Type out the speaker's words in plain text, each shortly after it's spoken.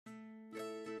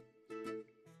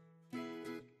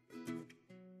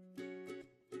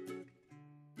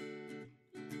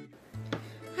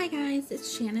guys,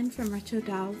 it's Shannon from Retro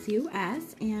Dolls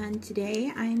US, and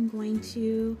today I'm going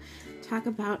to talk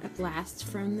about a blast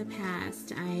from the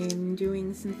past. I'm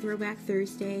doing some Throwback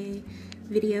Thursday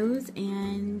videos,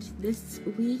 and this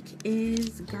week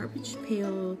is Garbage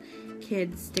Pail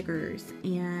Kids Stickers,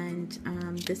 and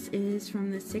this is from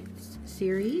the 6th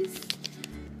series.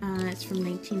 It's from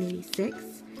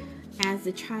 1986. As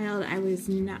a child, I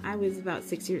was about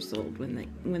 6 years old when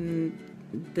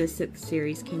the 6th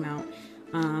series came out.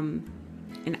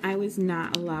 And I was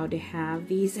not allowed to have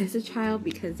these as a child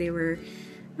because they were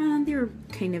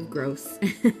kind of gross.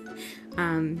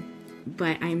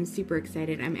 But I'm super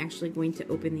excited. I'm actually going to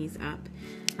open these up.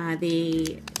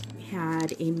 They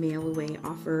had a mail away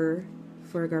offer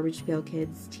for a Garbage Pail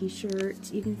Kids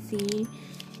t-shirt, you can see.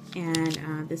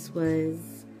 And this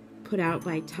was put out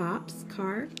by Topps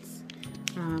Cards.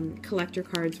 Collector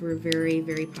cards were very,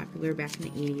 very popular back in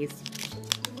the 80s.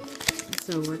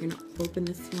 So we're going to open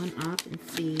this one up and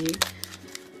see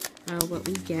what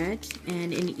we get.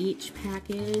 And in each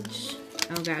package,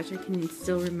 oh gosh, I can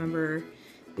still remember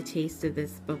the taste of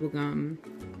this bubble gum.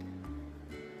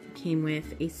 It came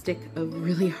with a stick of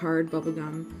really hard bubble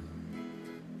gum.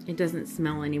 It doesn't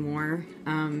smell anymore.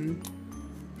 I'm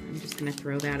just going to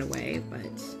throw that away, but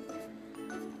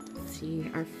let's see.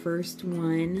 Our first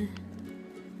one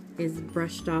is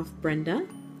Brushed Off Brenda.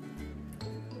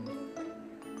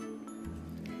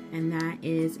 And that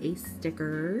is a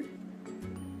sticker.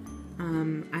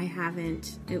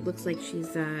 It looks like she's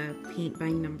paint by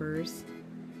numbers.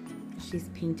 She's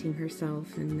painting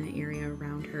herself in the area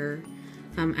around her.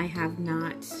 I have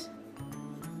not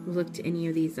looked any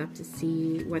of these up to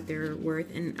see what they're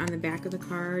worth. And on the back of the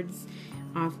cards,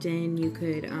 often you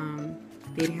could,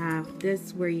 they'd have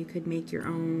this where you could make your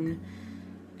own.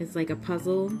 It's like a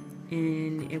puzzle,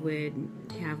 and it would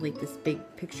have like this big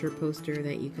picture poster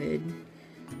that you could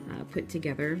put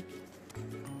together.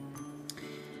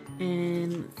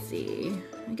 And let's see,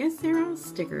 I guess they're all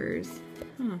stickers,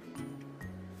 huh?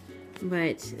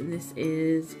 But this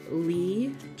is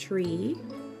Lee Tree,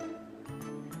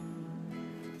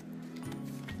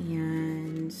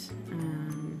 and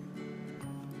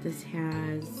this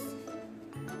has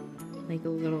like a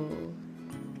little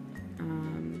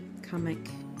comic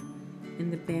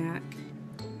in the back,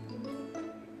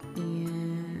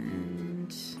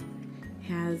 and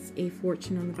has a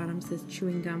fortune on the bottom. Says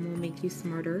chewing gum will make you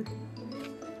smarter.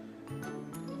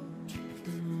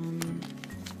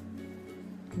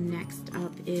 Next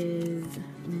up is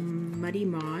Muddy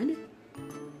Maud. It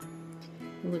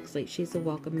looks like she's a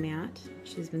welcome mat.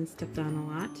 She's been stepped on a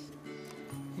lot.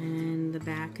 And the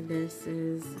back of this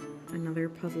is another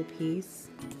puzzle piece.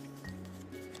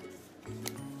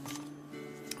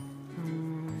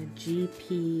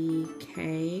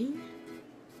 GPK.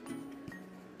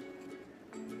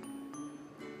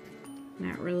 I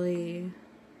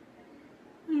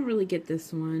don't really get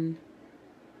this one,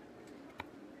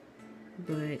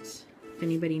 but if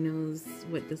anybody knows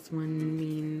what this one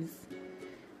means,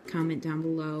 comment down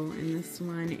below. And this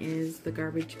one is the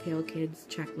Garbage Pail Kids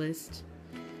checklist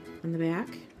on the back,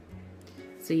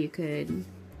 so you could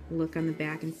look on the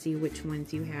back and see which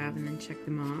ones you have and then check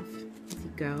them off as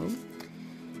you go.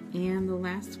 And the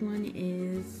last one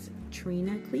is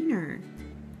Trina Cleaner.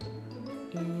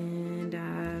 And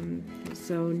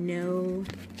so no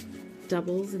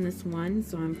doubles in this one,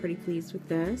 so I'm pretty pleased with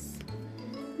this.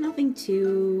 Nothing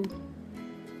too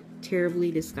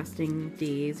terribly disgusting with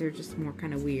these, they're just more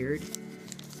kind of weird.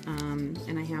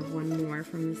 And I have one more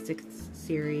from the 6th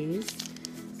series,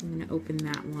 so I'm going to open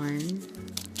that one.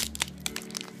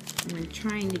 And I'm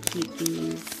trying to keep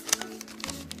these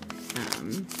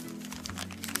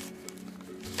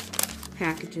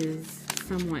packages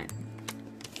somewhat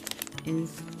in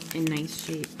nice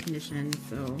shape condition,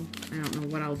 so I don't know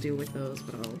what I'll do with those,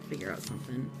 but I'll figure out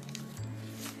something.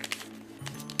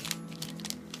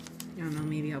 I don't know,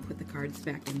 maybe I'll put the cards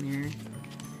back in there.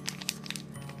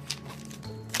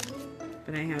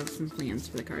 But I have some plans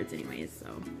for the cards anyways,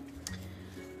 so.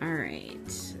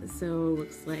 Alright, so it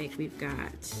looks like we've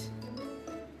got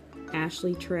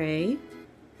Ashley Trey,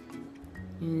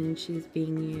 and she's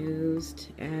being used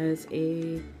as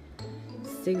a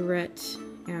cigarette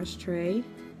ashtray.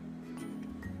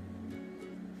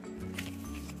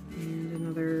 And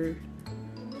another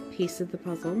piece of the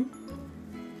puzzle.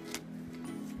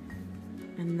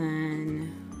 And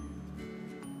then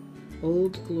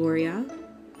Old Gloria.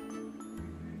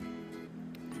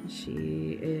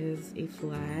 She is a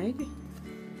flag.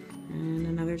 And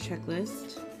another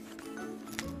checklist.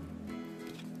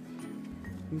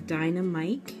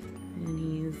 Dynamite, and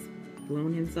he's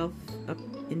blown himself up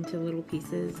into little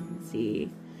pieces. You can see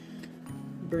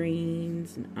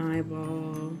brains, an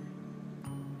eyeball.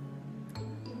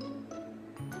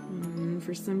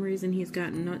 For some reason he's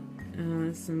got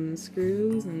some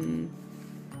screws, and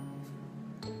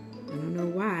I don't know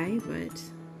why, but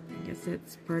I guess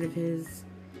that's part of his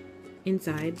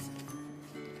insides.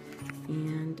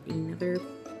 And another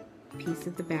piece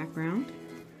of the background.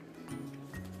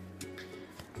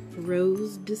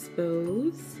 Rose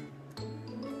Dispose.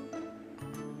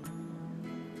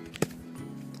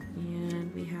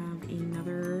 And we have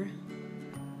another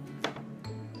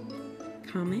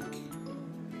comic.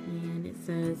 And it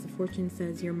says, the fortune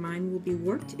says, your mind will be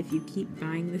warped if you keep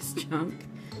buying this junk.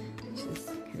 Which is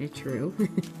kind of true.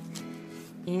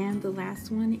 And the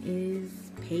last one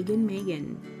is Pagan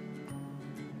Megan.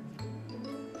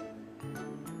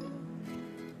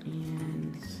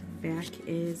 And back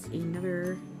is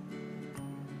another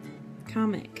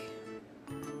comic.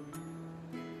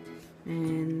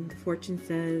 And the fortune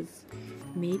says,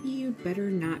 maybe you'd better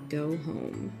not go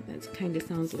home. That kind of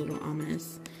sounds a little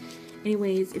ominous.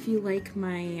 Anyways, if you like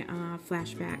my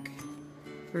flashback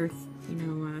or,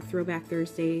 Throwback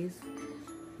Thursdays,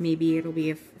 maybe it'll be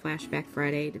a flashback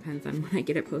Friday, depends on when I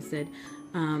get it posted.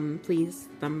 Please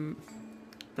thumb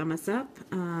us up,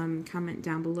 comment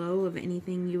down below of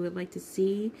anything you would like to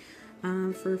see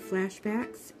for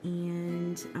flashbacks,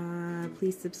 and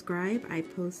please subscribe. I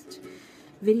post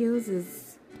videos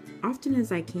as often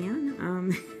as I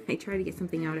can. I try to get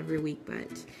something out every week,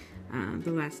 but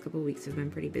the last couple of weeks have been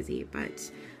pretty busy.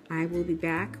 But I will be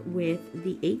back with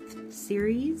the 8th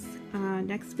series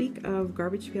next week of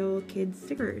Garbage Pail Kids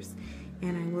Stickers,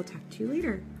 and I will talk to you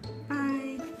later. Bye!